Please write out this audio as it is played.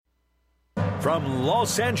From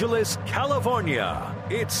Los Angeles, California,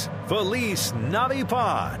 it's Feliz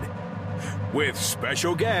Navipod with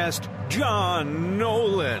special guest John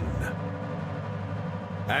Nolan.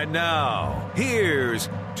 And now, here's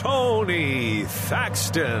Tony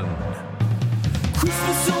Thaxton.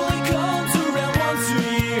 Christmas only comes around once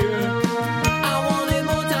a year. I wanted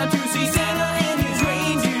more time to see Santa and his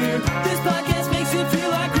reindeer. This podcast makes it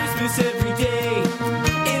feel like Christmas every day.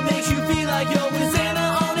 It makes you feel like you're with Santa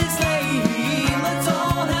on his sleigh. Let's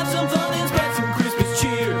all have some fun and spread some Christmas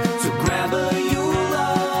cheer. So grab a Yule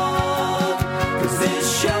log, 'cause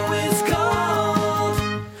this show is called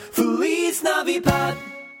Feliz Navipod.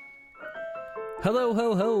 Hello,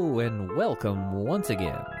 ho, ho, and welcome once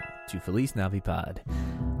again to Feliz Navipod.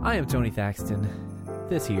 I am Tony Thaxton.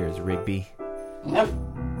 This here is Rigby.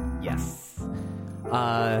 Yes.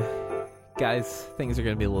 Guys, things are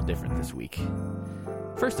going to be a little different this week.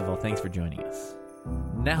 First of all, thanks for joining us.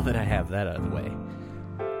 Now that I have that out of the way,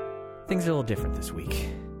 things are a little different this week.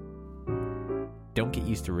 Don't get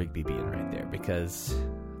used to Rigby being right there, because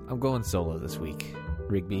I'm going solo this week.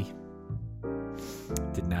 Rigby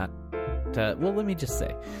did not... well, let me just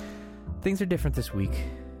say, things are different this week.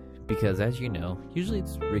 Because, as you know, usually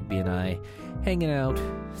it's Rigby and I hanging out,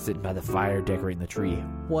 sitting by the fire, decorating the tree,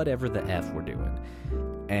 whatever the F we're doing.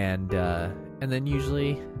 And then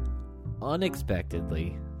usually,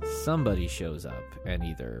 unexpectedly, somebody shows up and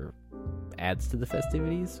either adds to the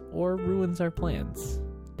festivities or ruins our plans,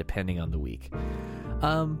 depending on the week.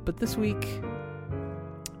 But this week,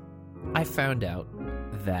 I found out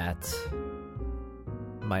that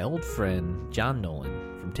my old friend, John Nolan,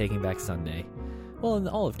 from Taking Back Sunday... well, in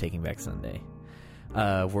all of Taking Back Sunday,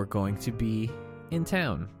 we're going to be in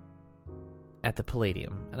town at the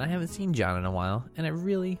Palladium. And I haven't seen John in a while, and I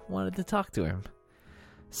really wanted to talk to him.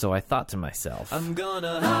 So I thought to myself, I'm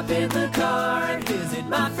gonna hop in the car and visit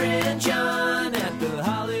my friend John at the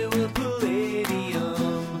Hollywood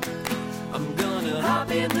Palladium. I'm gonna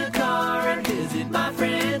hop in the car and visit my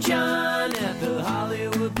friend John at the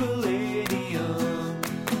Hollywood Palladium.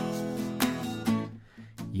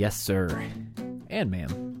 yes, sir. And ma'am.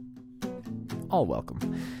 All welcome.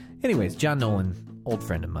 Anyways, John Nolan, old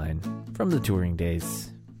friend of mine from the touring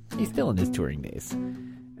days. He's still in his touring days.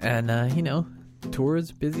 And, tour is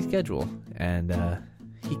a busy schedule. And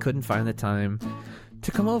he couldn't find the time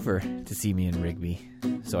to come over to see me and Rigby.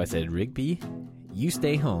 So I said, Rigby, you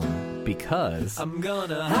stay home because... I'm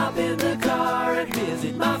gonna hop in the car and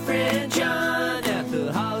visit my friend John at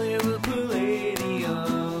the Hollywood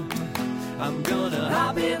Palladium. I'm gonna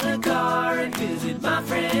hop in the car and visit my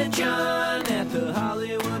friend John at the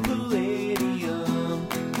Hollywood Palladium.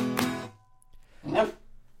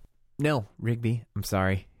 No, Rigby, I'm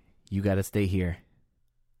sorry. You gotta stay here.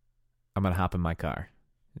 I'm gonna hop in my car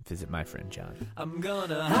and visit my friend John. I'm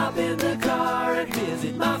gonna hop in the car and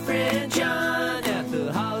visit my friend John at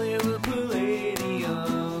the Hollywood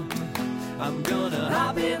Palladium. I'm gonna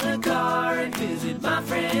hop in the car and visit my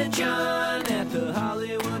friend John at the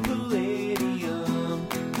Hollywood Palladium.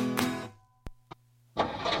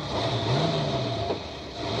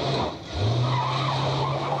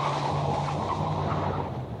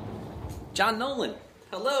 John Nolan,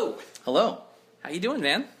 hello. Hello. How you doing,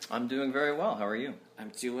 man? I'm doing very well. How are you? I'm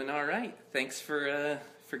doing all right. Thanks for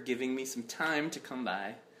giving me some time to come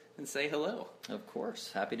by and say hello. Of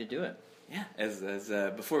course. Happy to do it. Yeah. As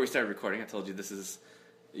before we started recording, I told you this is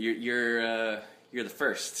you're the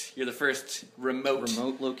first. You're the first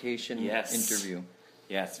remote location interview.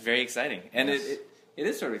 Yeah, it's very exciting, and yes. it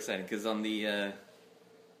is sort of exciting because on the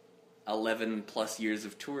 11 plus years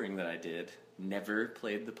of touring that I did, never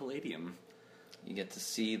played the Palladium. You get to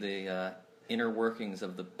see the inner workings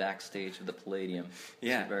of the backstage of the Palladium.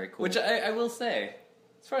 Yeah, very cool. Which I will say,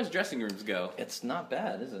 as far as dressing rooms go, it's not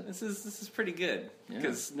bad, is it? This is pretty good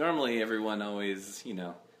because normally everyone always,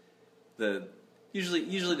 usually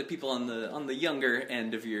the people on the younger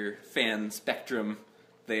end of your fan spectrum,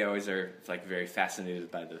 they always are like very fascinated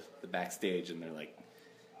by the backstage, and they're like,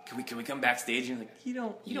 Can we come backstage? And you're like, you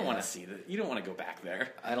don't want to see that. You don't want to go back there.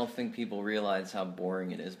 I don't think people realize how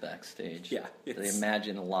boring it is backstage. Yeah. They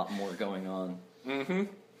imagine a lot more going on. Mm-hmm.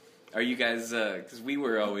 Are you guys, because we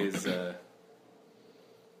were always,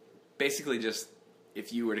 basically just,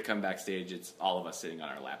 if you were to come backstage, it's all of us sitting on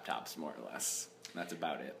our laptops, more or less. That's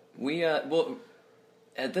about it. We, at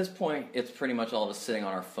this point, it's pretty much all of us sitting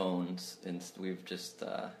on our phones, and we've just,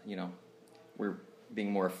 we're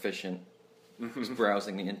being more efficient. Just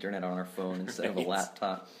browsing the internet on our phone instead of a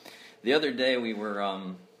laptop. The other day we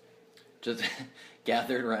were just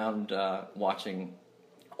gathered around watching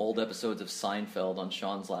old episodes of Seinfeld on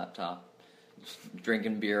Sean's laptop.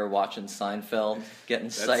 drinking beer, watching Seinfeld, getting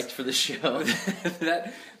psyched for the show.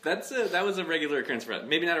 that was a regular occurrence for us.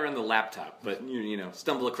 Maybe not around the laptop, but you know,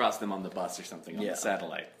 stumble across them on the bus or something on Yeah. the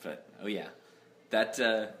satellite. But oh yeah, that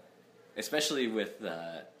especially with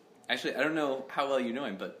actually, I don't know how well you know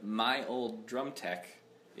him, but my old drum tech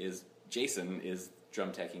Jason is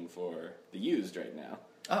drum teching for The Used right now.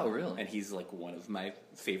 Oh, really? And he's like one of my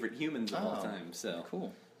favorite humans of all time. So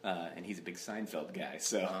cool. And he's a big Seinfeld guy.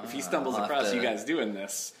 So if he stumbles I'll have across to- you guys doing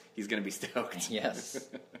this, he's going to be stoked. Yes.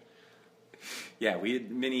 Yeah, we had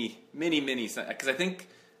many, because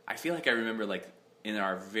I feel like I remember like in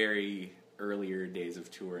our very earlier days of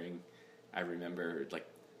touring, I remember like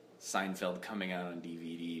Seinfeld coming out on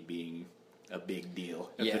DVD being a big deal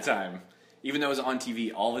at Yeah. the time. Even though it was on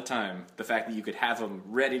TV all the time, the fact that you could have them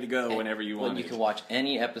ready to go whenever you wanted. Well, you could watch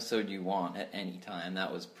any episode you want at any time.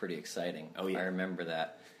 That was pretty exciting. Oh, yeah. I remember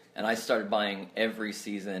that. And I started buying every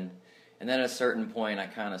season. And then at a certain point, I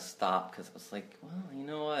kind of stopped because I was like, well, you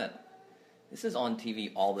know what? This is on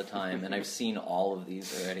TV all the time, and I've seen all of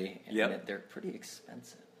these already. And Yep. they're pretty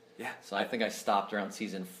expensive. Yeah. So I think I stopped around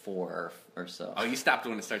season 4 or so. Oh, you stopped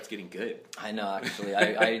when it starts getting good. I know, actually.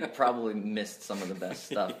 I probably missed some of the best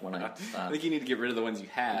stuff when I I stopped. think you need to get rid of the ones you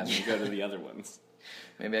have and go to the other ones.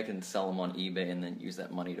 Maybe I can sell them on eBay and then use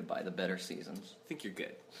that money to buy the better seasons. I think you're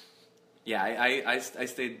good. Yeah, I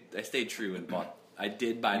stayed true and bought. I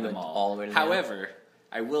did buy You them went all. all the way to the end? However,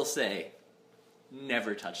 I will say,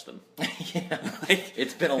 never touch them. Yeah. Like,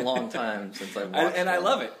 It's been a long time since I've watched and I them.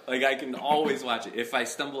 love it. Like I can always watch it. If I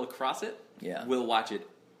stumble across it, Yeah. we'll watch it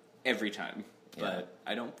every time. Yeah. But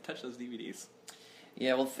I don't touch those DVDs.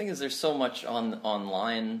 Yeah, well, the thing is, there's so much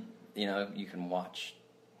online. You know, you can watch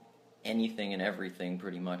anything and everything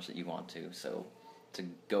pretty much that you want to. So to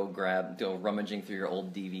go rummaging through your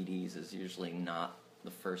old DVDs is usually not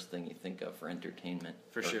the first thing you think of for entertainment.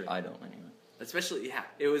 For Or sure. I don't anyway. Especially, yeah,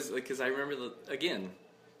 it was because I remember again.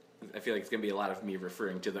 I feel like it's gonna be a lot of me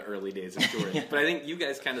referring to the early days of touring, Yeah. but I think you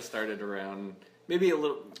guys kind of started around maybe a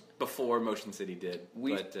little before Motion City did.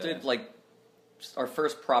 We but, did like our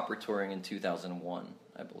first proper touring in 2001,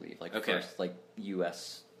 I believe. Like Okay. first like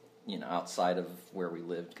U.S. Outside of where we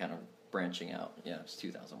lived, kind of branching out. Yeah, it was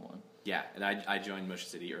 2001, yeah, and I joined Motion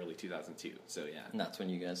City early 2002. So yeah, and that's when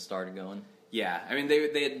you guys started going. yeah. I mean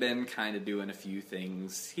they had been kind of doing a few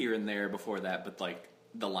things here and there before that, but like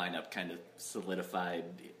the lineup kind of solidified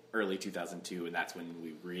early 2002, and that's when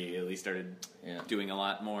we really started Yeah. doing a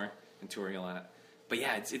lot more and touring a lot. But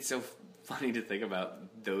yeah, it's so funny to think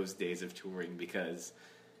about those days of touring because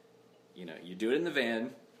you do it in the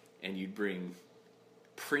van and you'd bring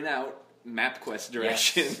printout MapQuest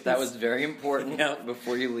directions. Yes, that was very important Yep.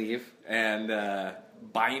 before you leave. and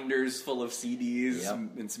binders full of CDs Yep.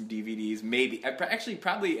 and some DVDs. Maybe actually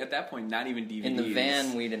probably at that point not even DVDs. In the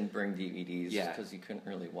van, we didn't bring DVDs Yeah. because you couldn't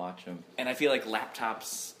really watch them. And I feel like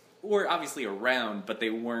laptops were obviously around, but they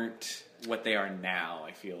weren't what they are now.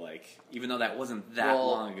 I feel like, even though that wasn't that Well-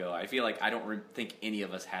 long ago, I feel like I don't think any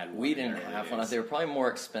of us had one. We in didn't our early have one. days. They were probably more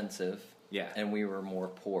expensive. Yeah. And we were more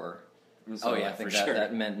poor. So Oh, yeah, I think for that, sure.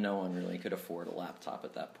 that meant no one really could afford a laptop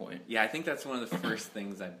at that point. Yeah, I think that's one of the first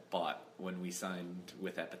things I bought when we signed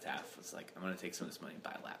with Epitaph. Was like, I'm going to take some of this money and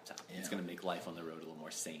buy a laptop. It's Yeah. going to make life on the road a little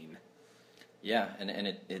more sane. Yeah, and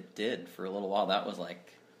it did for a little while. That was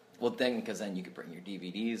like, well, because then you could bring your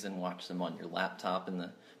DVDs and watch them on your laptop in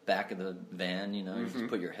the back of the van. You Mm-hmm. just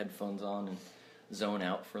put your headphones on and zone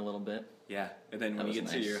out for a little bit. Yeah, and then when That you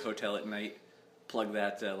was get to nice. your hotel at night, plug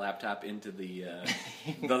that laptop into the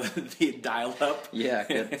the dial up. Yeah,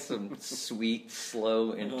 get some sweet,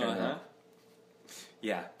 slow internet. Uh-huh.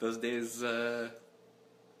 Yeah, those days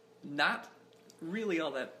not really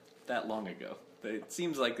all that long ago. It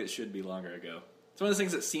seems like it should be longer ago. It's one of those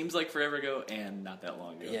things that seems like forever ago and not that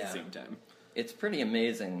long ago at Yeah. the same time. It's pretty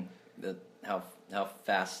amazing that how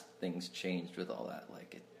fast things changed with all that.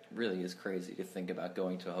 Like, it really is crazy to think about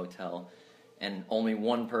going to a hotel and only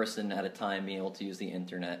one person at a time being able to use the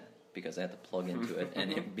internet because they have to plug into it,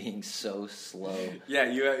 and it being so slow. Yeah,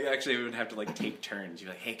 you actually would have to like take turns.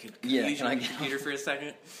 You're like, hey, could Yeah, you use can your I get computer for a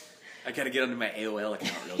second? I gotta get onto my AOL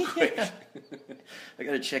account real quick. I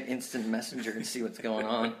gotta check Instant Messenger and see what's going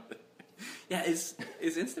on. Yeah, is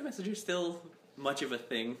Instant Messenger still much of a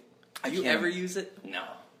thing? I Do you can't- ever use it? No,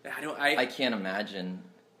 I don't. I can't imagine.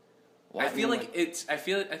 Well, I feel mean, like it's. I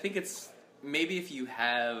think it's maybe if you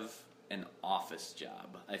have an office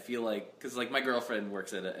job. I feel like because like my girlfriend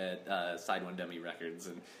works at Side One Dummy Records,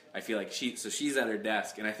 and I feel like she's at her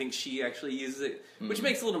desk, and I think she actually uses it, which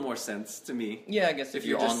makes a little more sense to me. yeah, I guess if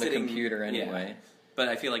you're just on the sitting- computer yeah. anyway. But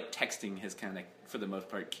I feel like texting has kind of, for the most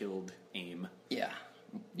part, killed AIM. Yeah,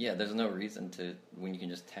 there's no reason to when you can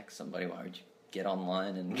just text somebody. Why would you get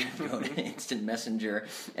online and go to instant messenger,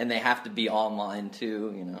 and they have to be online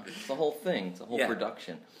too. You know, it's the whole thing. It's a whole Yeah.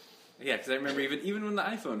 production. Yeah, because I remember even when the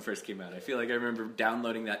iPhone first came out, I feel like I remember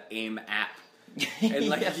downloading that AIM app and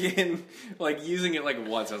like Yeah. like using it like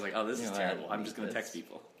once. I was like, oh, this You is know, terrible. I I'm just need going to this. text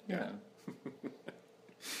people. Yeah.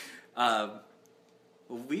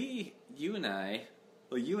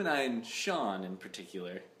 You and I and Sean in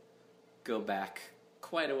particular go back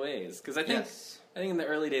quite a ways because I think Yes. in the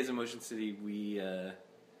early days of Motion City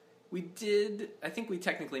we did. I think we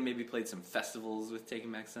technically maybe played some festivals with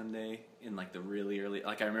Taking Back Sunday in like the really early.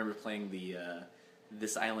 Like I remember playing the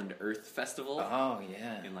This Island Earth Festival Oh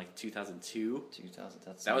yeah. in like 2002. 2000.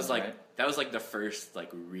 That was like right. that was like the first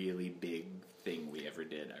like really big thing we ever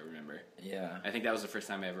did. I remember. Yeah. I think that was the first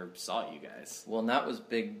time I ever saw you guys. Well, and that was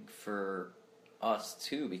big for us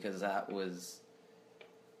too because that was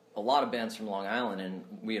a lot of bands from Long Island, and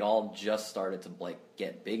we had all just started to like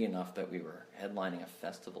get big enough that we were headlining a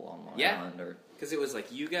festival on Long Yeah. Island. Or Because it was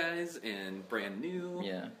like you guys and Brand New.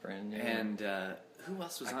 yeah, brand new. And who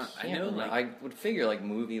else was on? I can't know, remember. like, I would figure like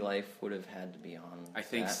Movie Life would have had to be on. I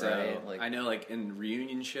think that, so. Right? Like, I know, like, in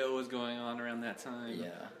Reunion Show was going on around that time. Yeah.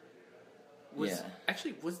 Was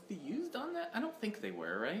the Used on that? I don't think they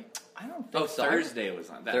were, right? I don't think Oh, so. Thursday was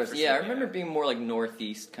on that. for Yeah, I sure, remember being more like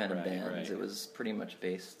Northeast kind of Right, bands. right. It was pretty much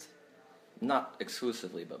based, not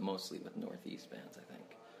exclusively, but mostly with Northeast bands, I think.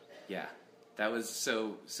 Yeah, that was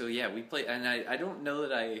so. Yeah, we played, and I don't know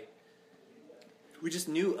that we just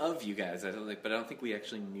knew of you guys. I don't think, but I don't think we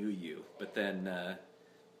actually knew you. But then,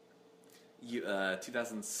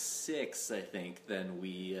 2006, I think. Then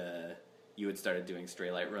you had started doing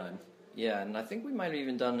Stray Light Run. Yeah, and I think we might have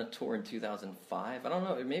even done a tour in 2005. I don't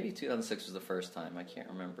know. Maybe 2006 was the first time. I can't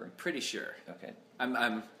remember. Pretty sure. Okay.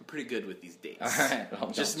 I'm pretty good with these dates. All right.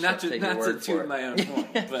 I'll Just I'll not to take your word for toot it. my own horn,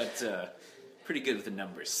 but pretty good with the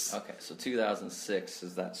numbers. Okay, so 2006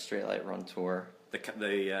 is that Straight Light Run tour.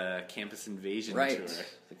 The Campus Invasion Right. tour.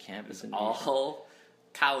 The campus in All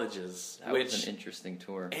colleges, That which was an interesting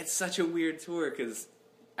tour. it's such a weird tour because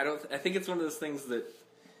I think it's one of those things that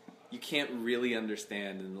you can't really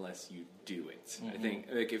understand unless you do it. Mm-hmm. I think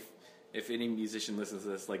like if any musician listens to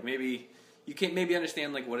this, like maybe you can't maybe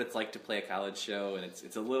understand like what it's like to play a college show, and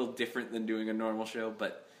it's a little different than doing a normal show,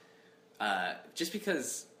 but just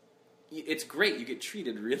because it's great, you get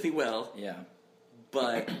treated really well, Yeah.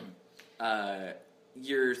 but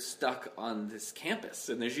you're stuck on this campus,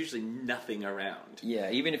 and there's usually nothing around. Yeah,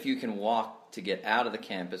 even if you can walk to get out of the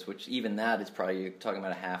campus, which even that is probably, you're talking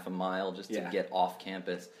about a half a mile just to Yeah. get off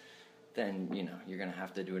campus, then, you know, you're going to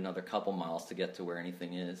have to do another couple miles to get to where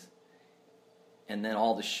anything is. And then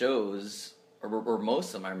all the shows, or most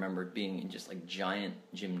of them I remember being in just like giant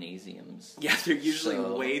gymnasiums. Yeah, they're usually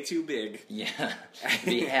So- way too big. Yeah,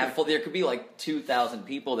 be half full. There could be like 2,000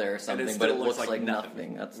 people there or something, but still it looks looks like like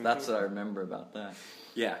nothing. nothing. That's what I remember about that.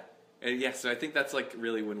 Yeah. Yeah, so I think that's like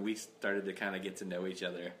really when we started to kind of get to know each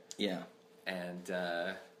other. Yeah. And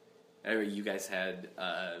you guys had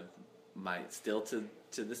still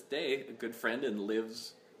to this day, a good friend and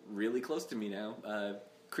lives really close to me now.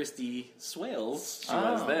 Christy Swales, she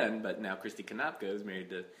was Oh. then, but now Christy Konopka is married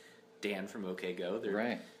to Dan from OK Go. They're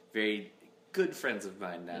Right. very good friends of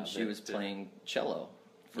mine now. And she was playing cello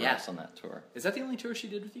for Yeah. us on that tour. Is that the only tour she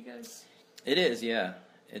did with you guys? It is, yeah.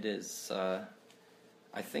 It is.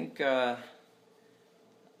 I think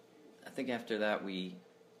after that we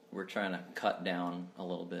were trying to cut down a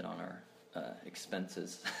little bit on our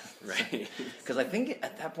expenses. Right. Because I think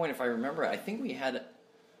at that point, if I remember, I think we had,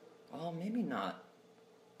 well, maybe not.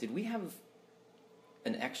 Did we have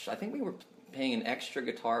an extra? I think we were paying an extra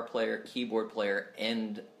guitar player, keyboard player,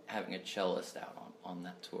 and having a cellist out on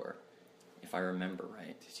that tour, if I remember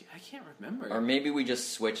right. Did you? I can't remember. Or maybe we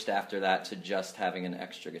just switched after that to just having an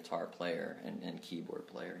extra guitar player and keyboard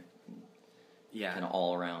player. Yeah. An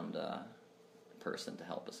all-around person to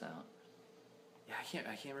help us out. Yeah,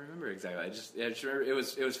 I can't remember exactly. I just remember it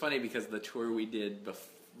was funny because the tour we did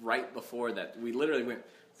right before that, we literally went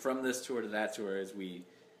from this tour to that tour as we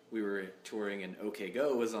were touring, and OK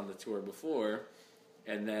Go was on the tour before,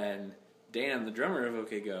 and then Dan, the drummer of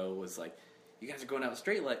OK Go, was like, "You guys are going out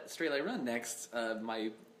Straight Light Run next.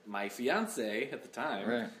 My fiance at the time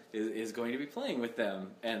Right. is going to be playing with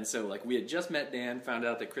them," and so like we had just met Dan, found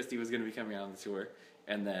out that Christy was going to be coming out on the tour,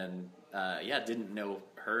 and then didn't know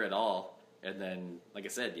her at all. And then, like I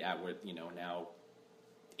said, we're now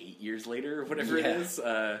 8 years later or whatever it Yeah. is.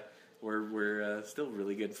 We're still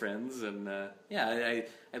really good friends, and I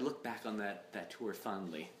look back on that tour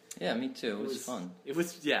fondly. Yeah, me too. It was fun. It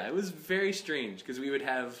was very strange because we would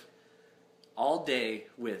have all day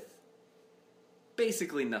with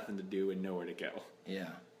basically nothing to do and nowhere to go. Yeah.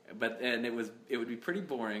 and it would be pretty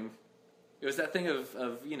boring. It was that thing of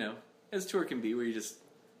as tour can be, where you just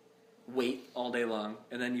wait all day long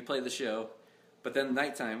and then you play the show. But then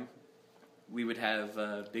nighttime, we would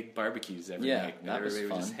have big barbecues every night. And that was everybody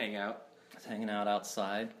fun. would just hang out. Just hanging out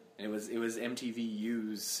outside. And it was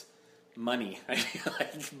MTVU's money,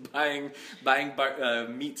 like buying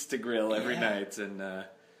meats to grill every night, and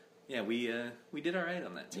we did all right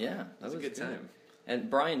on that tour. Yeah, it was a good time. And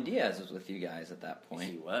Brian Diaz was with you guys at that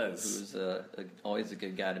point. He was. Who's always a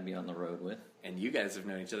good guy to be on the road with. And you guys have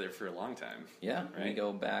known each other for a long time. Yeah, right? We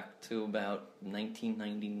go back to about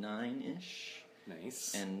 1999-ish.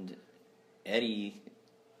 Nice. And Eddie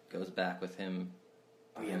goes back with him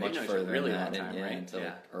they much know each further other really than long that, time, and, right? until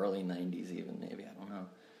Yeah. early 90s even, maybe, I don't know.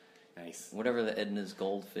 Nice. Whatever the Edna's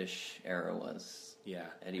Goldfish era was. Yeah.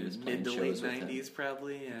 Eddie was playing mid to late shows with him. 90s,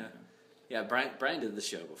 probably. Yeah. Yeah. Brian did the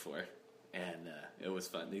show before, and it was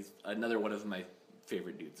fun. He's another one of my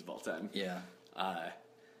favorite dudes of all time. Yeah.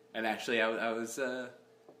 And actually, I was.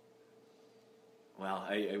 Well,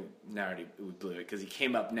 I now already blew it because he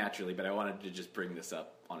came up naturally, but I wanted to just bring this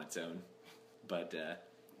up on its own. But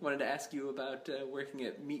wanted to ask you about working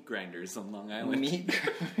at Meat Grinders on Long Island. Meat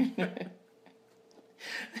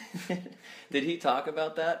Did he talk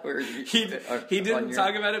about that? Or He didn't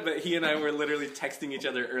talk about it, but he and I were literally texting each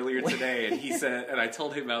other earlier today, and he said, and I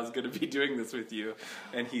told him I was going to be doing this with you,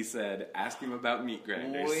 and he said, ask him about Meat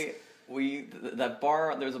Grinders. That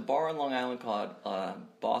bar. There's a bar on Long Island called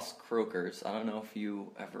Boss Croakers. I don't know if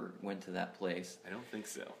you ever went to that place. I don't think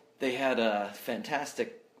so. They had a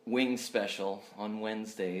fantastic wing special on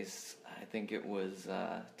Wednesdays. I think it was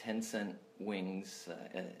 10-cent wings,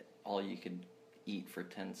 all you could eat for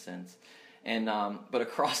 10 cents. And but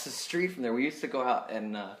across the street from there, we used to go out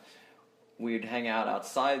and we'd hang out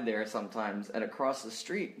outside there sometimes. And across the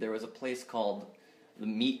street, there was a place called the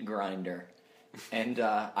Meat Grinder. And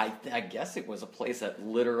I guess it was a place that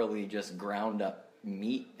literally just ground up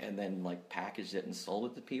meat and then like packaged it and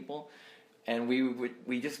sold it to people. And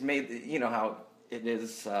we just made, you know how it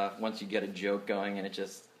is once you get a joke going and it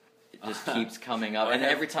just keeps coming up. And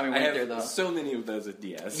every time we went there, though, so many of those with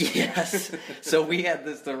Diaz. Yes. So we had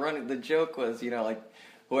this the joke was, like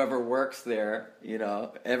whoever works there,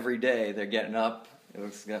 every day they're getting up. It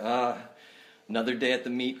was another day at the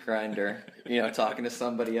Meat Grinder, talking to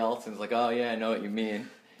somebody else, and it's like, oh yeah, I know what you mean.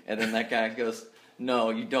 And then that guy goes,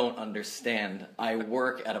 no, you don't understand. I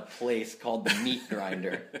work at a place called the Meat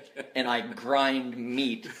Grinder, and I grind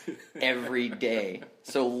meat every day.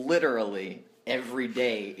 So literally, every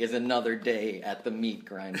day is another day at the Meat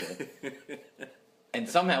Grinder. And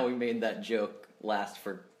somehow we made that joke last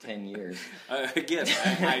for 10 years. Again,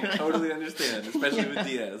 I totally understand, especially with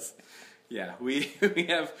Diaz. Yeah, we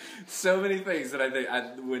have so many things that I think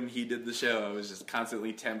when he did the show, I was just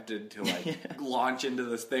constantly tempted to launch into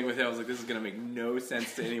this thing with him. I was like, this is going to make no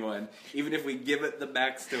sense to anyone. Even if we give it the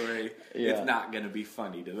backstory, it's not going to be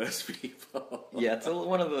funny to those people. Yeah, it's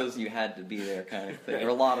one of those you had to be there kind of thing. Or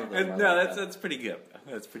a lot of them. That's pretty good.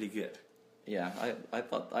 That's pretty good. Yeah, I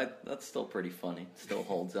thought that's still pretty funny. It still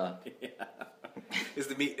holds up. Yeah. Is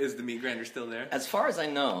the Meat Grinder still there? As far as I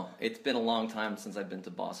know, it's been a long time since I've been to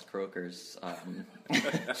Boss Croakers.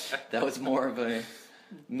 That was more of a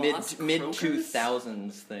mid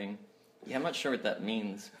 2000s thing. Yeah, I'm not sure what that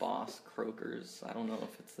means. Boss Croakers. I don't know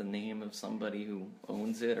if it's the name of somebody who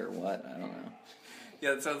owns it or what. I don't know.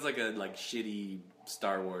 Yeah, it sounds like a shitty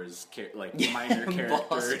Star Wars minor character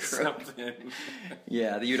or something.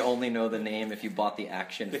 Yeah, you'd only know the name if you bought the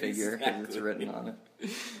action figure because it's written on it.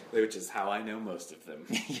 Which is how I know most of them.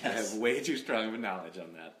 Yes. I have way too strong of a knowledge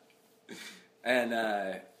on that. And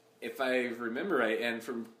if I remember right, and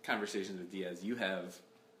from conversations with Diaz, you have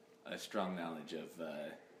a strong knowledge of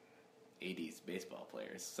 80s baseball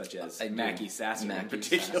players, such as Mackie Sasser in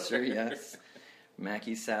particular. Sasser, yes.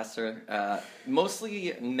 Mackie Sasser.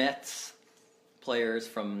 Mostly Mets players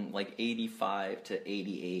from 85 to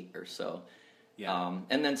 88 or so. Yeah.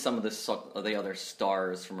 And then some of the other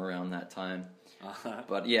stars from around that time. Uh-huh.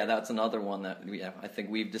 But yeah, that's another one that I think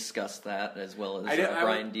we've discussed that as well as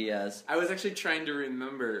Brian Diaz. I was actually trying to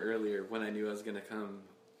remember earlier when I knew I was going to come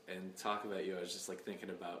and talk about you. I was just thinking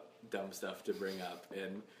about dumb stuff to bring up.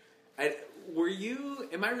 And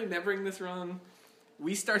am I remembering this wrong?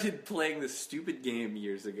 We started playing this stupid game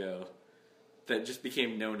years ago that just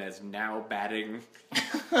became known as Now Batting.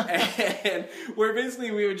 And where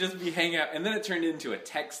basically we would just be hanging out, and then it turned into a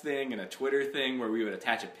text thing and a Twitter thing where we would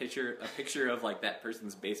attach a picture of that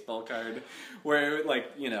person's baseball card, where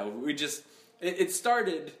we just it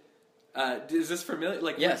started. Is this familiar?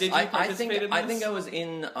 Yes, did you participate in this? I think I was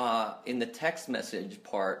in the text message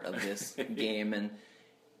part of this game, and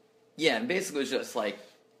yeah, and basically it was just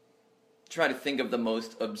try to think of the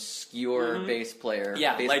most obscure baseball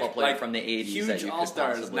player from the 80s huge that you could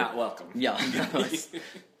all-stars possibly... not welcome. Yeah.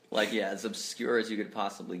 As obscure as you could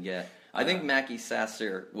possibly get. I think Mackie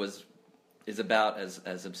Sasser is about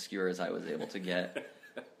as obscure as I was able to get.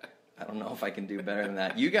 I don't know if I can do better than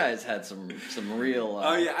that. You guys had some real...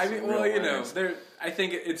 I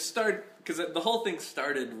think it started... Because the whole thing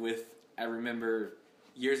started with, I remember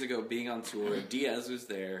years ago being on tour, Diaz was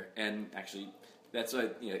there, and actually, that's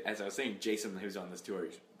what, as I was saying, Jason, who's on this tour,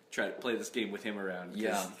 tried to play this game with him around,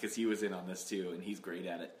 because he was in on this too, and he's great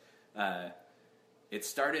at it. It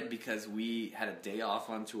started because we had a day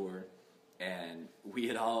off on tour, and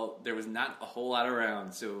there was not a whole lot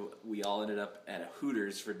around, so we all ended up at a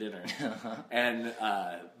Hooters for dinner. And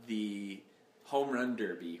the Home Run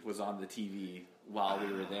Derby was on the TV while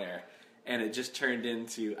we were there. And it just turned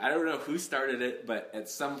into, I don't know who started it, but at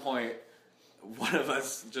some point, one of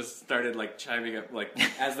us just started chiming up,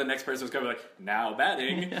 as the next person was coming, now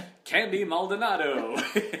batting, Candy Maldonado.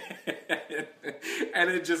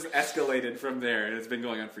 And it just escalated from there, and it's been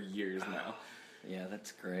going on for years now. Yeah,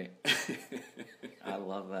 that's great. I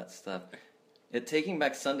love that stuff. Taking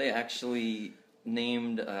Back Sunday actually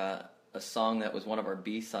named a song that was one of our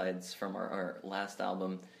B-sides from our last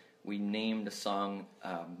album. We named a song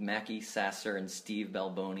Mackie Sasser and Steve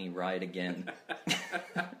Balboni Ride Again.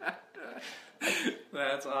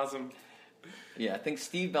 That's awesome. Yeah, I think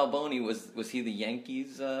Steve Balboni was he the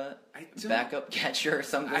Yankees backup catcher or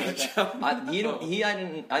something like that?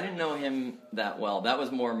 I didn't know him that well. That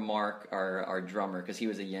was more Mark, our drummer, because he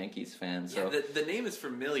was a Yankees fan. So yeah, the name is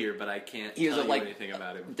familiar, but I can't tell you anything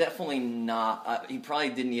about him. Definitely not. He probably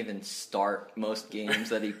didn't even start most games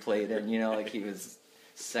that he played in. He was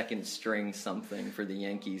second string something for the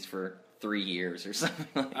Yankees for 3 years or something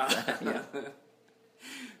like that.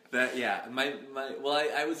 Yeah.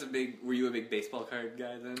 I was were you a big baseball card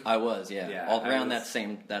guy then? I was, yeah. All around that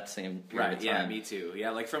same period of time. Yeah, me too.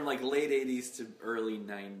 Yeah, from late 80s to early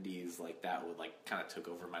 90s, that would kind of took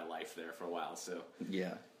over my life there for a while. So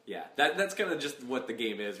yeah. That's kind of just what the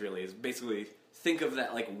game is really. Is basically think of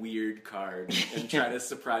that weird card and try to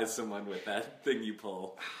surprise someone with that thing you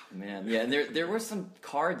pull. Man, yeah, and there were some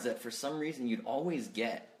cards that for some reason you'd always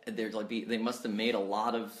get. They must have made a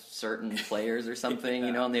lot of certain players or something,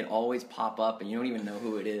 and they'd always pop up, and you don't even know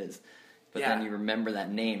who it is. But then you remember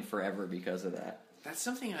that name forever because of that. That's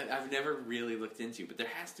something I've never really looked into, but there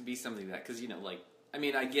has to be something that, because,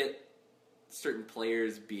 I get certain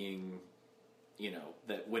players being,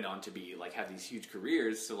 that went on to be, have these huge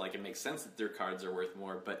careers, so, it makes sense that their cards are worth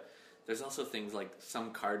more, but there's also things like some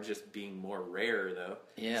cards just being more rare, though.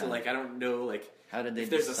 Yeah. So, I don't know, how did they if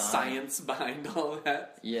there's decide? A science behind all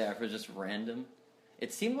that. Yeah, if it's just random.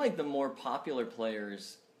 It seemed like the more popular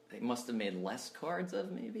players, they must have made less cards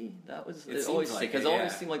of, maybe? That was... It always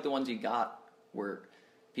seemed like the ones you got were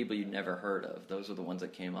people you'd never heard of. Those were the ones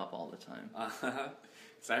that came up all the time.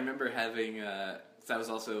 So I remember having... I was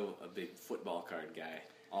also a big football card guy,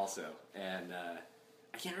 also. And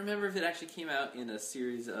I can't remember if it actually came out in a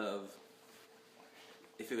series of...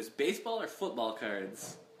 If it was baseball or football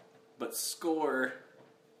cards... But Score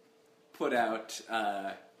put out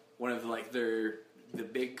one of the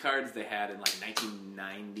big cards they had in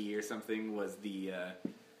 1990 or something was the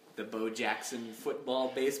Bo Jackson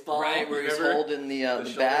football baseball. Right, where he's holding the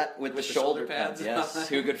bat with the shoulder pads. Yes,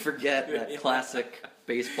 who could forget that classic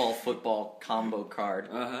baseball football combo card?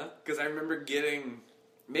 Because I remember getting.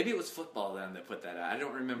 Maybe it was football then that put that out. I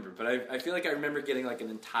don't remember, but I feel like I remember getting an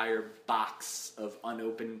entire box of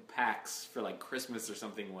unopened packs for Christmas or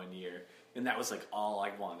something one year, and that was all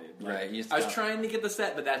I wanted. Right. I was trying to get the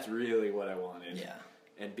set, but that's really what I wanted. Yeah.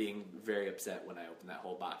 And being very upset when I opened that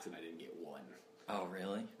whole box and I didn't get one. Oh,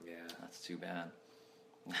 really? Yeah. That's too bad.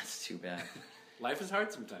 That's too bad. Life is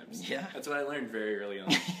hard sometimes. Yeah. That's what I learned very early on.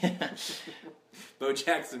 Bo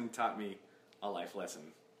Jackson taught me a life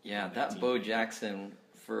lesson. Yeah, that Bo Jackson...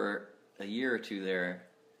 for a year or two there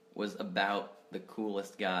was about the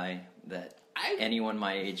coolest guy that anyone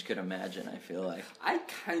my age could imagine, I feel like. I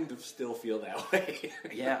kind of still feel that way.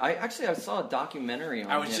 Yeah, I saw a documentary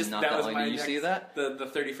on him not that long. Did you see that? The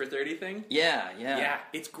 30 for 30 thing? Yeah. Yeah,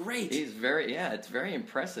 it's great. It's very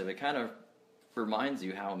impressive. It kind of reminds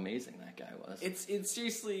you how amazing that guy was. It's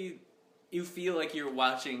seriously, you feel like you're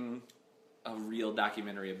watching a real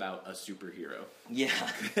documentary about a superhero. Yeah.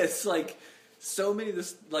 It's so many of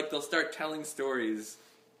this, they'll start telling stories,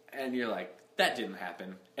 and you're like, that didn't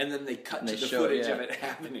happen. And then they cut to the footage of it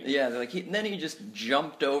happening. Yeah, then he just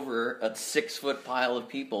jumped over a 6-foot pile of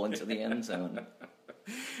people into the end zone.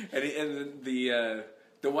 And the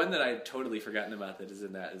one that I had totally forgotten about that is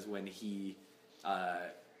in that is when he's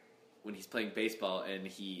playing baseball and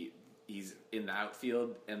he he's in the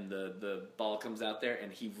outfield and the ball comes out there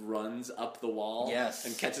and he runs up the wall Yes.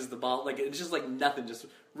 and catches the ball. Like, it's just like nothing, just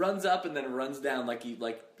runs up and then runs down like yeah,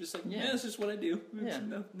 it's just what I do. It's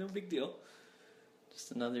Yeah. no big deal.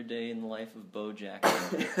 Just another day in the life of Bo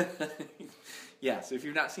Jackson. Yeah, so if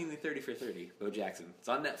you've not seen the 30 for 30, Bo Jackson, it's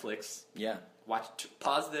on Netflix. Yeah.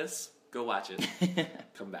 Pause this, go watch it,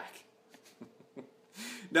 come back.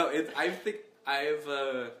 No, I think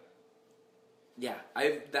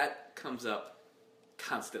that comes up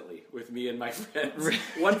constantly with me and my friends.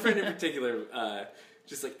 One friend in particular,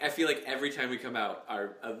 just like I feel like every time we come out,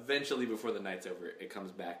 eventually before the night's over, it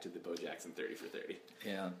comes back to the Bo Jackson 30 for 30.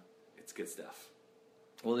 Yeah. It's good stuff.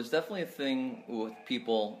 Well, there's definitely a thing with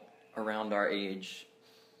people around our age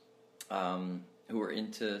who are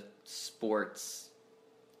into sports.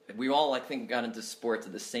 We all, I think, got into sports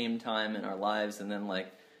at the same time in our lives, and then, like,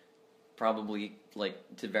 probably, like,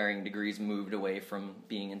 to varying degrees moved away from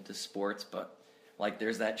being into sports. But, like,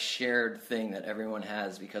 there's that shared thing that everyone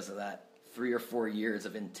has because of that 3 or 4 years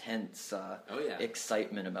of intense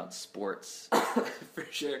excitement about sports. For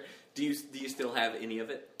sure. Do you still have any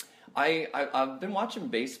of it? I've been watching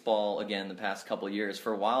baseball again the past couple of years.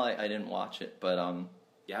 For a while, I didn't watch it, but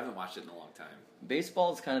Yeah, I haven't watched it in a long time.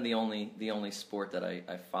 baseball is kind of the only sport that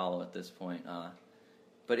I follow at this point.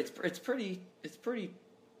 But it's pretty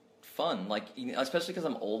fun. Like, especially because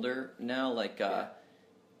I'm older now. Like,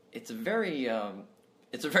 it's a very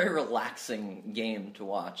relaxing game to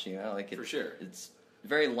watch. You know, like For sure. It's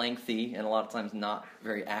very lengthy and a lot of times not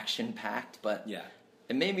very action packed, but Yeah.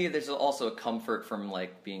 And maybe there's also a comfort from,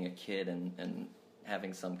 like, being a kid and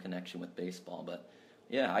having some connection with baseball. But,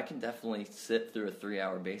 yeah, I can definitely sit through a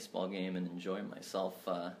 3-hour baseball game and enjoy myself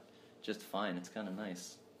just fine. It's kind of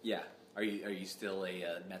nice. Yeah. Are you still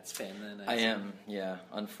a Mets fan then? I am, yeah,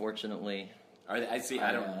 unfortunately. I see.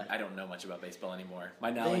 I don't know much about baseball anymore. My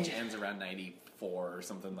knowledge ends around 94 or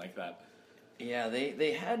something like that. Yeah,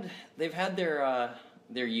 they've had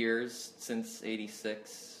their years since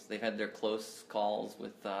 '86. They've had their close calls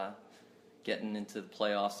with getting into the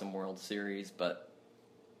playoffs and World Series, but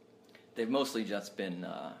they've mostly just been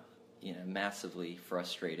massively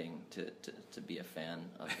frustrating to be a fan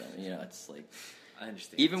of them. You know, it's like I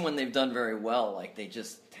understand. even when they've done very well, like they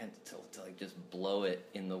just tend to like just blow it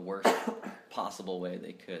in the worst possible way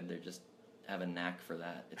they could. They just have a knack for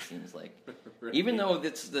that. It seems like, Right. even though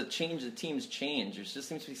it's the teams change, there just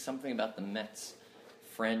seems to be something about the Mets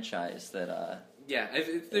franchise that. Yeah,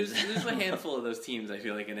 there's a handful of those teams, I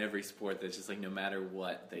feel like, in every sport that's just like no matter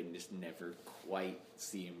what, they just never quite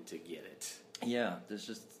seem to get it. Yeah, there's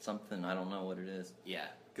just something, I don't know what it is. Yeah,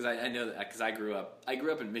 because I know that because I grew up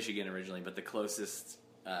in Michigan originally, but the closest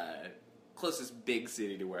big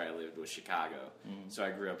city to where I lived was Chicago. So I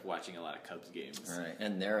grew up watching a lot of Cubs games. All right,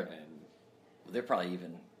 and they're probably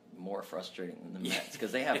even more frustrating than the Mets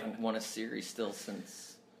because they haven't won a series still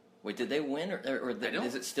since. Wait, did they win, or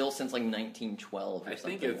is it still since like 1912? Or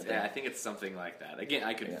something? I think it's something like that. Again,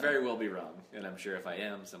 I could very well be wrong, and I'm sure if I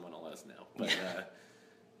am, someone will let us know. But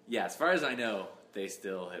yeah, as far as I know, they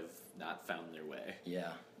still have not found their way.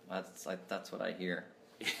 Yeah, that's what I hear.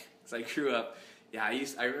 Because I grew up. Yeah,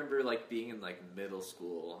 I remember like being in like middle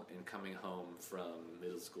school and coming home from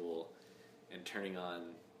middle school and turning on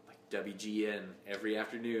WGN every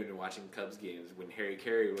afternoon and watching Cubs games when Harry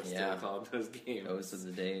Carey was still calling those games. Those are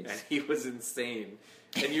the days. And he was insane.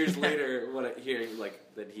 And years later, hearing like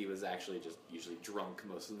that he was actually just usually drunk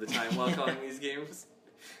most of the time while calling these games.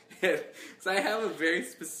 So I have a very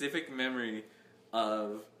specific memory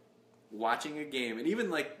of watching a game, and even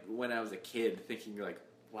like when I was a kid, thinking like,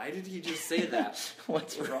 why did he just say that?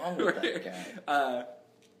 What's wrong with that guy?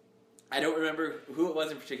 I don't remember who it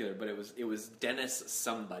was in particular, but it was Dennis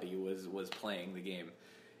somebody was playing the game,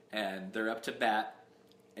 and they're up to bat,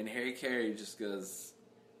 and Harry Carey just goes,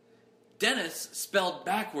 Dennis spelled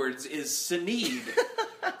backwards is Sneed.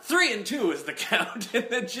 3-2 is the count, and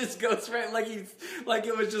then just goes right like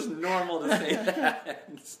it was just normal to say that.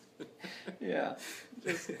 Yeah,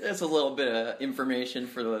 that's a little bit of information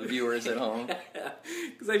for the viewers at home.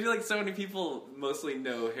 Because I feel like so many people mostly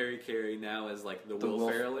know Harry Carey now as like the Will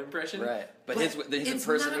Ferrell impression, right? But his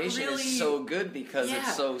impersonation is so good because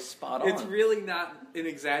it's so spot on. It's really not an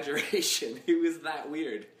exaggeration. It was that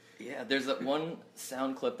weird. Yeah, there's that one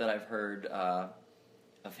sound clip that I've heard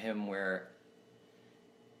of him where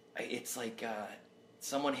it's like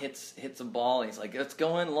someone hits a ball and he's like, it's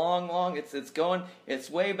going long, it's going, it's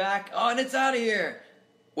way back, oh, and it's out of here.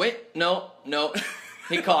 Wait, no,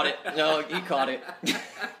 he caught it. No, he caught it.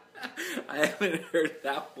 I haven't heard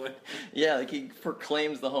that one. Yeah, like he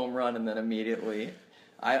proclaims the home run and then immediately,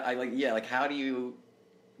 I like, yeah, like how do you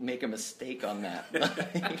make a mistake on that.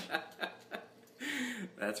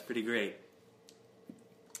 That's pretty great.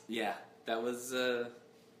 Yeah, that was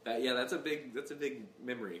that's a big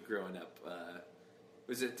memory growing up.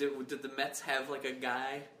 Was it did the Mets have like a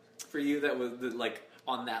guy for you that was like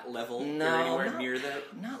on that level No, or anywhere not- near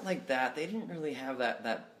that? Not like that. They didn't really have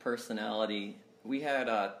that personality. We had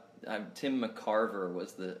Tim McCarver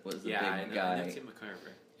was the Yeah, big I know guy, Tim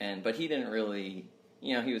McCarver. but he didn't really.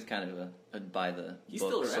 He was kind of a by the He's book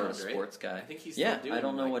still sort of around, right? sports guy. I think he's still yeah. doing, I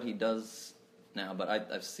don't know like- what he does now, but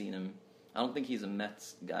I've seen him. I don't think he's a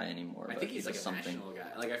Mets guy anymore. I but think he he's like does a something. national guy.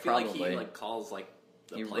 Like I feel like Probably. he like calls like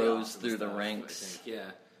the He playoffs rose and through the stuff, I ranks. think.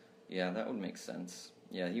 Yeah. Yeah, that would make sense.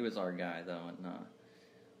 Yeah, he was our guy though,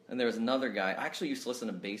 and there was another guy. I actually used to listen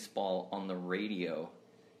to baseball on the radio,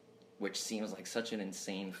 which seems like such an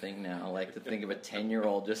insane thing now. Like to think of a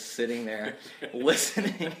 10-year-old just sitting there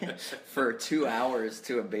listening for 2 hours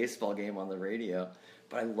to a baseball game on the radio.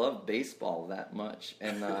 But I love baseball that much,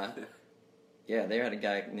 and yeah, they had a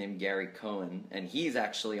guy named Gary Cohen, and he's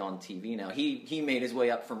actually on TV now. He made his way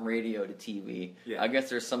up from radio to TV. Yeah. I guess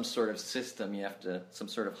there's some sort of system some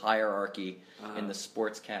sort of hierarchy in the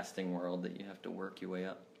sportscasting world that you have to work your way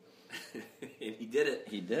up. And he did it.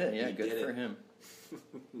 He did, yeah, He good did for it. him.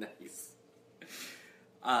 Nice.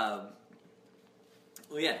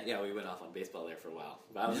 Well, yeah, we went off on baseball there for a while,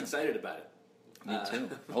 but I was excited about it. Me too.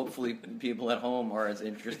 Hopefully, people at home are as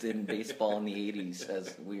interested in baseball in the '80s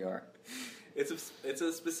as we are. It's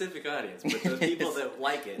a specific audience, but the people that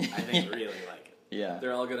like it, I think, really like it. Yeah.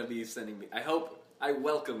 They're all going to be sending me. I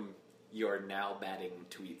welcome your now batting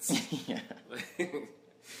tweets. Yeah.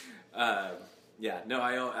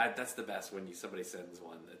 That's the best when somebody sends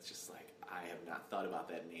one that's just like, I have not thought about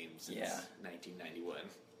that name since 1991.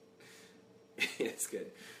 It's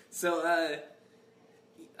good. So,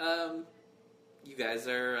 you guys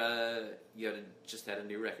are just had a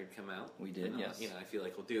new record come out. We did, yes. I feel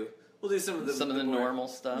like we'll do some of the more normal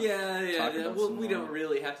stuff. Yeah. Talk about Well, some we more. don't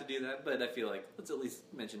really have to do that, but I feel like let's at least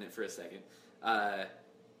mention it for a second.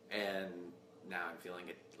 And now I'm feeling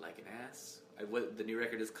it like an ass. What the new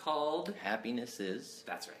record is called? Happiness is.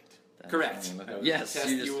 That's right. That's Correct. the name of it. That was Yes, the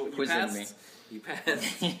test. you just quizzing passed. me. You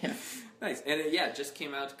passed. Yeah. Nice. And it just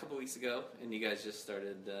came out a couple weeks ago, and you guys just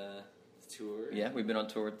started the tour. Yeah, we've been on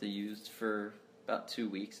tour with The Used for about 2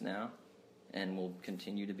 weeks now, and we'll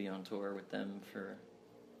continue to be on tour with them for,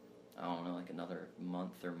 I don't know, like another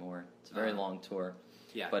month or more. It's a very long tour.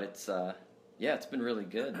 Yeah. But it's been really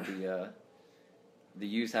good. The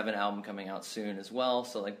Used have an album coming out soon as well,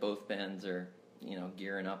 so like both bands are,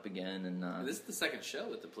 gearing up again. And This is the second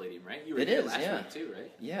show at the Palladium, right? You were It here is, last yeah. week too,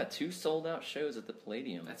 right? yeah, 2 sold out shows at the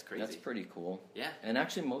Palladium. That's crazy. That's pretty cool. Yeah. And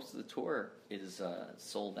actually most of the tour is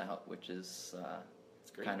sold out, which is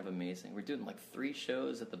It's great. kind of amazing. We're doing like 3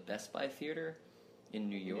 shows at the Best Buy Theater in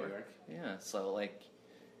New York. Yeah, so like,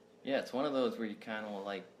 it's one of those where you kind of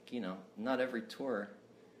like, not every tour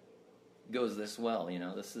goes this well.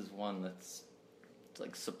 This is one that's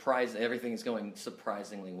like surprising. Everything's going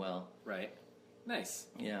surprisingly well. Right. Nice.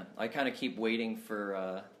 Yeah, I kind of keep waiting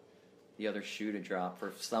for the other shoe to drop,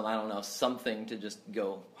 for something to just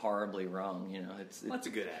go horribly wrong. It's Well, that's a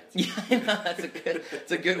good attitude. yeah, I know,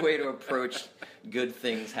 it's a good way to approach good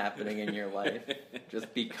things happening in your life.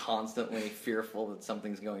 Just be constantly fearful that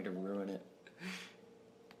something's going to ruin it.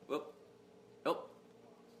 Whoop. Oh.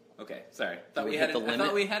 Okay. Sorry. Did we I hit the limit?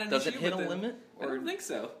 thought we had an Does issue. it hit but a then- limit, I or- don't think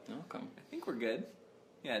so. Okay. I think we're good.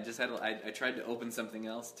 Yeah, I tried to open something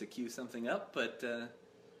else to cue something up, but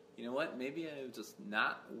you know what? Maybe I would just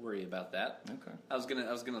not worry about that. Okay. I was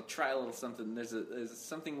gonna try a little something. There's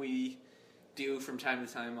something we do from time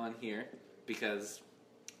to time on here, because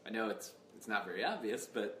I know it's not very obvious,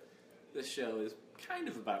 but this show is kind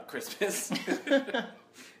of about Christmas,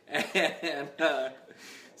 and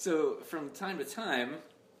so from time to time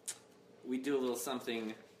we do a little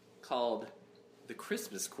something called the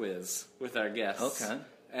Christmas quiz with our guests. Okay.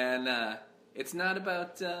 And it's not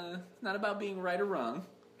about being right or wrong.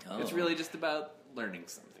 Oh. It's really just about learning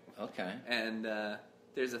something. Okay. And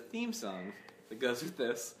there's a theme song that goes with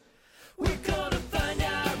this. We're gonna find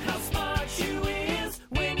out how smart you is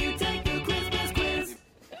when you take the Christmas quiz.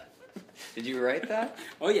 Did you write that?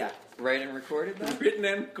 Oh yeah, Write and recorded that? written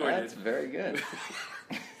and recorded. That's very good.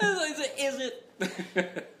 Is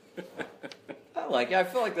it? I like it. I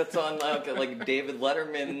feel like that's on like David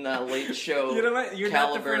Letterman Late Show. You know what? You're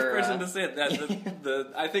caliber, not the first person to say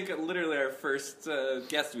it. I think literally our first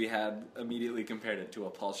guest we had immediately compared it to a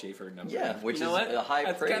Paul Schaefer number. Yeah, which you know is what? a high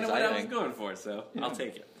That's praise, kind of what I I was think. going for, so I'll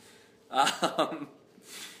take it.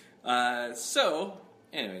 So,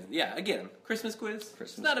 anyways, yeah. Again, Christmas quiz.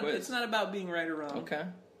 Christmas it's not quiz. It's not about being right or wrong. Okay.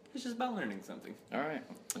 It's just about learning something. All right.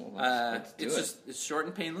 Well, let's do it. It's short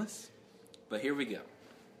and painless, but here we go.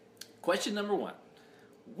 Question number 1.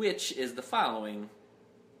 Which of the following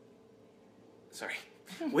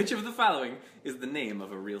is the name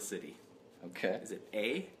of a real city? Okay. Is it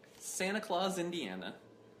A, Santa Claus, Indiana,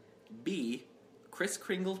 B, Kris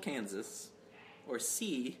Kringle, Kansas, or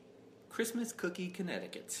C, Christmas Cookie,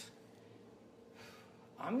 Connecticut?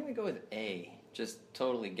 I'm going to go with A. Just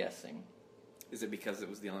totally guessing. Is it because it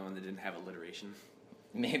was the only one that didn't have alliteration?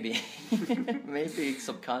 Maybe. Maybe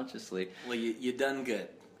subconsciously. Well, you done good,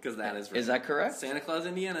 because that is right. Is that correct? Santa Claus,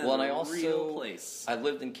 Indiana Well, is and I a also real place. I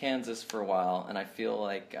lived in Kansas for a while, and I feel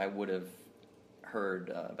like I would have heard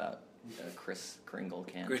about Kris Kringle,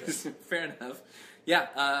 Kansas. Fair enough.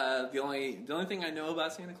 Yeah, the only thing I know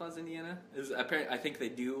about Santa Claus, Indiana is apparently I think they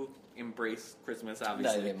do embrace Christmas,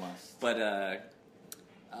 obviously. No, they must. But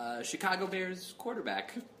Chicago Bears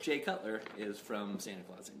quarterback Jay Cutler is from Santa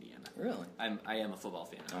Claus, Indiana. Really? I am a football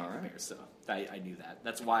fan of All the right. Bears, so I knew that.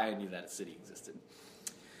 That's why I knew that city existed.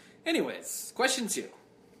 Anyways, question 2.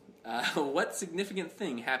 What significant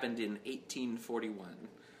thing happened in 1841?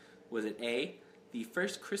 Was it A, the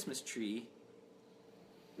first Christmas tree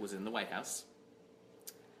was in the White House?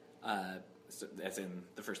 So as in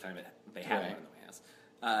the first time they had one in the White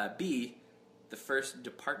House. B, the first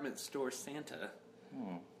department store Santa.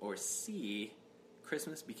 Or C,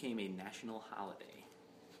 Christmas became a national holiday.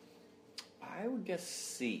 I would guess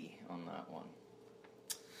C on that one.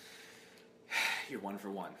 You're 1 for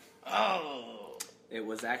 1. Oh! It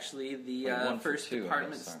was actually the Wait, 1 for first 2, I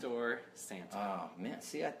department guess, sorry. store Santa. Oh, man.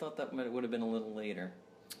 See, I thought that would have been a little later.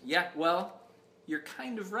 Yeah, well, you're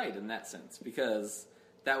kind of right in that sense, because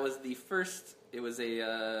that was the first, it was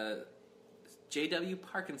a J.W.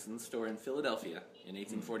 Parkinson store in Philadelphia in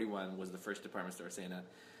 1841 was the first department store Santa.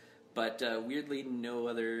 But weirdly, no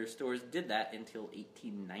other stores did that until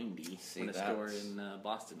 1890 when a store in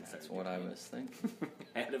Boston started. That's what I was thinking.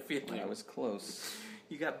 I had a feeling. I was close.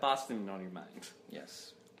 You got Boston on your mind.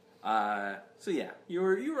 Yes. So yeah, you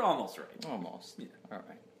were almost right. Almost. Yeah. All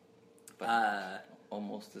right. But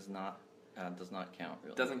almost does not count,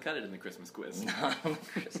 really. Doesn't cut it in the Christmas quiz. Not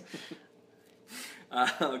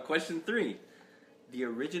on the Question 3. The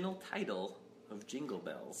original title of Jingle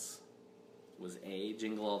Bells was A,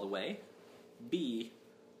 Jingle All the Way, B,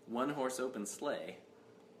 One Horse Open Sleigh,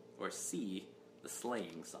 or C, The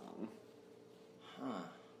Sleighing Song. Huh.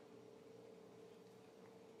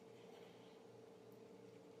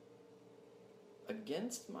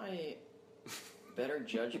 Against my better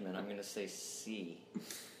judgment, I'm going to say C.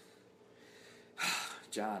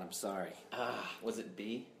 John, I'm sorry. Was it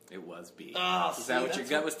B? It was B. Oh, Is that what your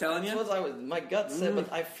gut was telling you? That's what my gut said,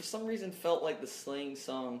 but I for some reason felt like the sleighing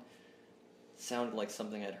song sounded like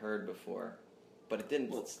something I'd heard before, but it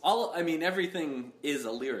didn't. Well, everything is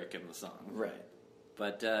a lyric in the song. Right.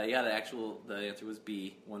 But the answer was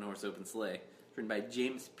B, One Horse Open Sleigh, written by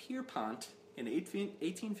James Pierpont in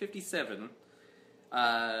 1857. It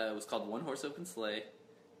was called One Horse Open Sleigh,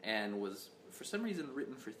 and was for some reason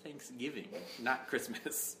written for Thanksgiving, not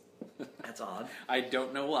Christmas. That's odd. I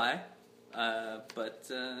don't know why,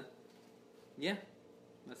 but yeah,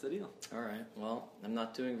 that's the deal. All right. Well, I'm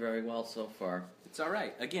not doing very well so far. It's all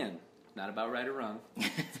right. Again, not about right or wrong.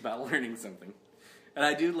 It's about learning something. And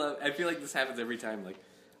I feel like this happens every time. Like,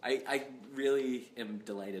 I really am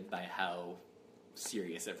delighted by how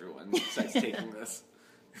serious everyone starts taking this.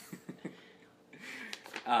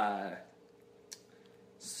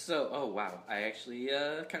 Oh wow, I actually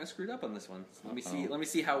kind of screwed up on this one. Let me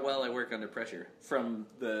see how well I work under pressure. From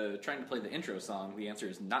trying to play the intro song, the answer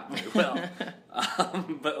is not very well.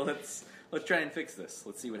 But let's try and fix this.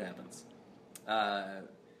 Let's see what happens.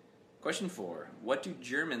 Question 4: What do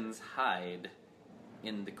Germans hide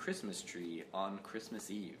in the Christmas tree on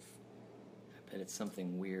Christmas Eve? I bet it's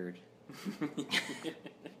something weird.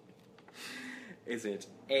 Is it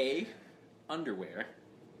A, underwear,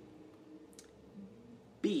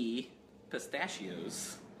 B,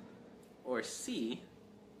 pistachios, or C,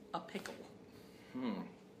 a pickle?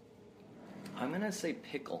 I'm going to say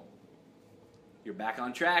pickle. You're back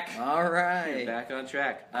on track. All right. You're back on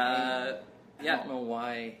track. I don't know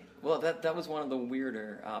why. Well, that was one of the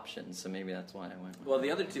weirder options, so maybe that's why I went with Well,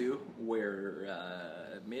 the other two were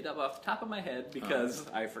made up off the top of my head because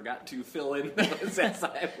I forgot to fill in those as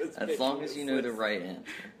I was as long as you know the right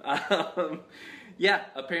answer. Yeah,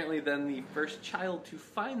 apparently then the first child to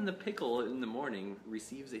find the pickle in the morning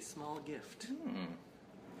receives a small gift.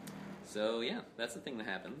 So yeah, that's the thing that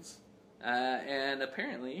happens. And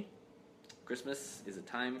apparently, Christmas is a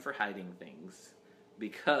time for hiding things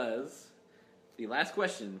because the last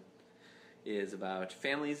question is about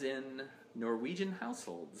families in Norwegian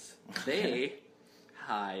households. They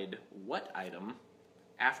hide what item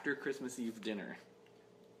after Christmas Eve dinner?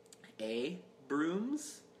 A.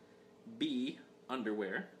 Brooms. B.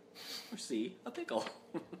 Underwear. Or C. A pickle.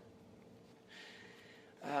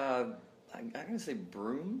 I'm going to say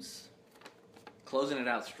brooms. Closing it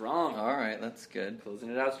out strong. All right, that's good. Closing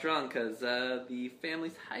it out strong because the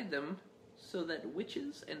families hide them so that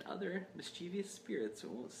witches and other mischievous spirits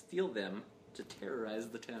won't steal them to terrorize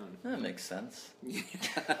the town. That makes sense.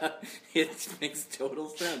 Yeah, it makes total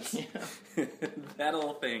sense. Yeah. That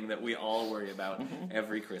whole thing that we all worry about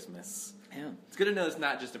every Christmas. Yeah. It's good to know it's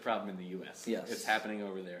not just a problem in the U.S. Yes. It's happening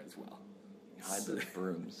over there as well. Hide those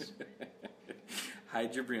brooms.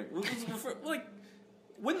 Hide your broom. Like,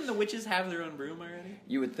 wouldn't the witches have their own broom already?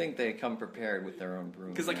 You would think they come prepared with their own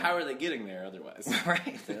broom. Because, like, how are they getting there otherwise?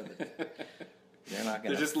 Right. They're not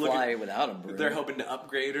going to just fly looking- without a broom. They're hoping to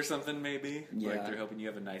upgrade or something, maybe. Yeah. Like they're hoping you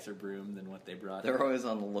have a nicer broom than what they brought. They're always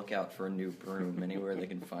on the lookout for a new broom anywhere they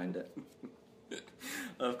can find it.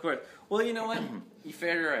 Of course. Well, you know what? You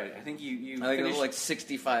fared right. I think you I think it was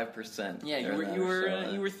finished like 65%. Yeah,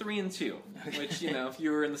 you were 3 and 2, which if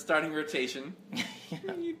you were in the starting rotation,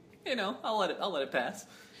 I'll let it pass.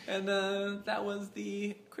 And that was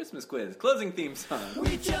the Christmas quiz closing theme song.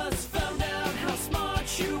 We just found out how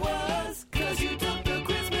smart you was, 'cause you took the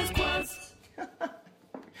Christmas quiz.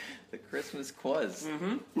 The Christmas quiz.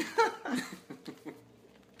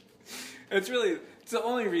 It's the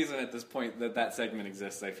only reason at this point that segment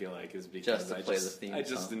exists. I feel like is because Just to play the theme I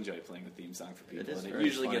just song. enjoy playing the theme song for people, is and it very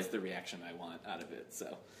usually funny. gets the reaction I want out of it.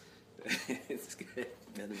 So it's good.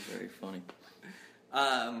 That is very funny.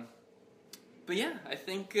 But yeah, I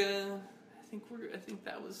think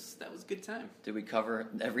that was good time. Did we cover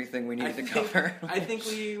everything we I needed to think- cover? I think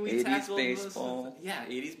we 80s tackled baseball. most of the,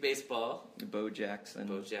 80s baseball. Bo Jackson.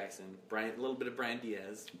 Bo Jackson, a little bit of Brian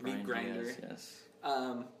Diaz, Brian meat grinder. Diaz, yes.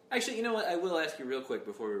 Actually, you know what? I will ask you real quick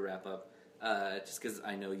before we wrap up, just because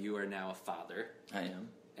I know you are now a father, I am.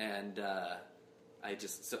 and I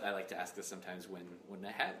like to ask this sometimes when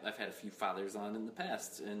I've had a few fathers on in the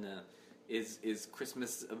past, and is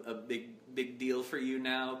Christmas a big deal for you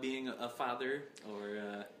now, being a father,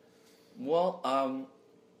 or? Well,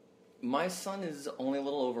 my son is only a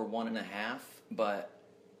little over 1.5, but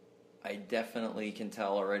I definitely can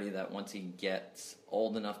tell already that once he gets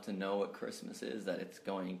old enough to know what Christmas is, that it's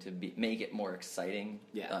going to make it more exciting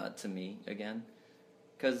to me again.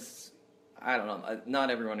 Because, I don't know, not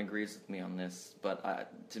everyone agrees with me on this,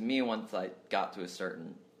 but to me, once I got to a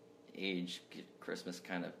certain age, Christmas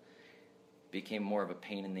kind of became more of a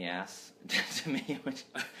pain in the ass to me, which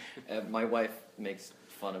my wife makes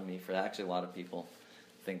fun of me for that. Actually, a lot of people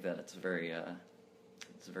think that it's a very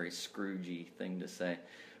Scroogey thing to say.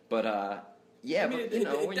 But, yeah, I mean, but,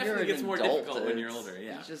 it when definitely you're an gets more adult, difficult when you're older,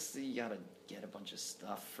 yeah. You gotta get a bunch of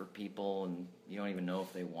stuff for people, and you don't even know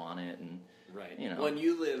if they want it, and, Right. you know. When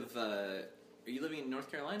you live, are you living in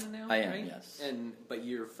North Carolina now? I am, right? yes. But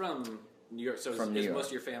you're from New York, so From New is York. most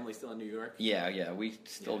of your family still in New York? Yeah, we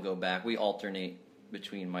still Yeah. go back. We alternate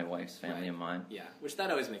between my wife's family Right. and mine. Yeah, which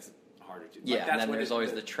that always makes it harder to. Yeah, and then when there's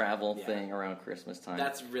always the travel yeah. thing around Christmas time.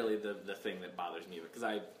 That's really the thing that bothers me, because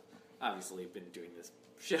I've obviously been doing this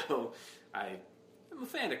show. I'm a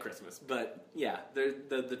fan of Christmas, but yeah,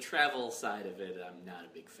 the travel side of it, I'm not a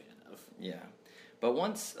big fan of. Yeah, but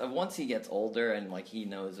once he gets older and like he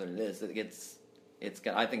knows what it is, I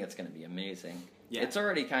think it's going to be amazing. Yeah. It's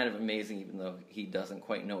already kind of amazing, even though he doesn't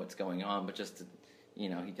quite know what's going on. But just to,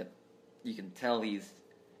 you can tell he's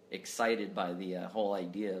excited by the whole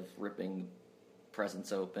idea of ripping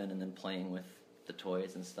presents open and then playing with the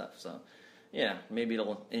toys and stuff. So, yeah, maybe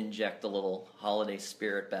it'll inject a little holiday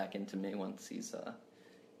spirit back into me once he's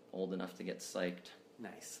old enough to get psyched.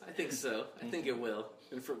 Nice. I think so. I think it will.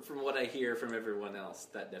 And from what I hear from everyone else,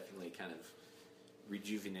 that definitely kind of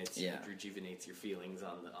rejuvenates your feelings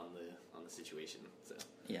on the situation. So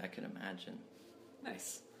Yeah, I can imagine.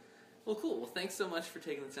 nice. Well, cool. Well, thanks so much for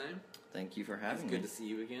taking the time. Thank you for It's having good me. to see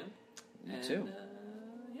you again. You and, too.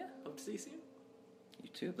 Yeah, hope to see you soon. You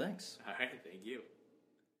too. Thanks. All right. Thank you.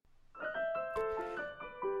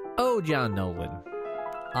 Oh, John Nolan.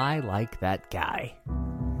 I like that guy.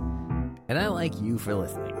 And I like you for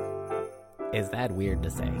listening. Is that weird to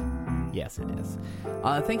say? Yes, it is.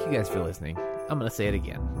 Thank you guys for listening. I'm going to say it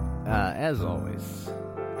again. As always,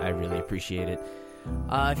 I really appreciate it.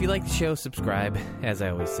 If you like the show, subscribe. As I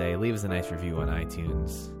always say, leave us a nice review on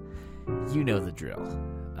iTunes. You know the drill.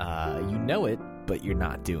 You know it, but you're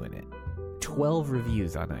not doing it. 12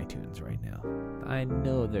 reviews on iTunes right now. I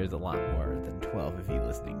know there's a lot more than 12 of you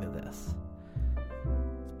listening to this.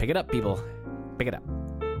 Pick it up, people. Pick it up.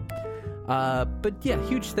 But yeah,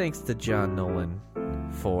 huge thanks to John Nolan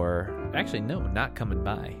for not coming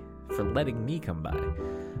by, for letting me come by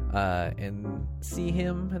and see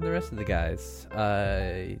him and the rest of the guys.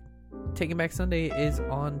 Taking Back Sunday is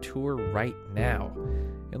on tour right now.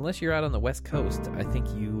 Unless you're out on the West Coast, I think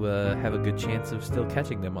you have a good chance of still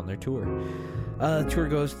catching them on their tour. The tour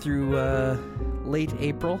goes through late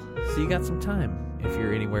April, so you got some time if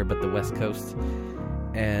you're anywhere but the West Coast.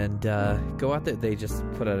 And go out there. They just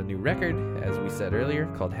put out a new record, as we said earlier,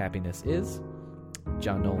 called Happiness Is.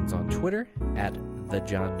 John Nolan's on Twitter,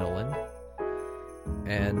 @TheJohnNolan.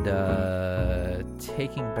 And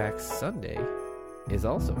Taking Back Sunday is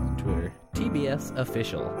also on Twitter, TBS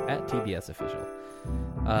Official, @TBS Official.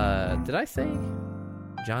 Did I say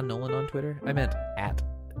John Nolan on Twitter? I meant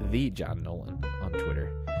 @TheJohnNolan on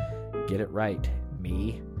Twitter. Get it right,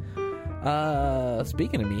 me.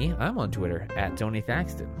 Speaking of me, I'm on Twitter @Tony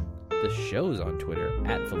Thaxton. The show's on Twitter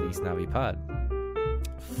 @FeliceNaviPod.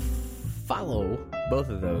 Follow both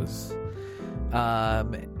of those.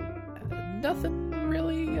 Nothing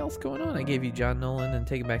really else going on. I gave you John Nolan and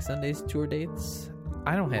Taking Back Sunday's tour dates.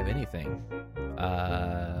 I don't have anything.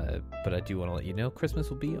 But I do want to let you know Christmas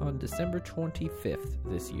will be on December 25th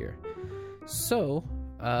this year. So,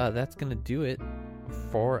 that's going to do it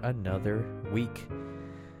for another week.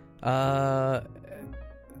 Thank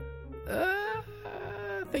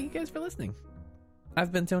you guys for listening.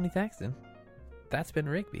 I've been Tony Thaxton. That's been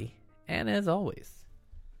Rigby. And as always,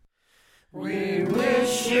 We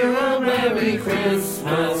wish you a Merry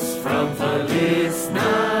Christmas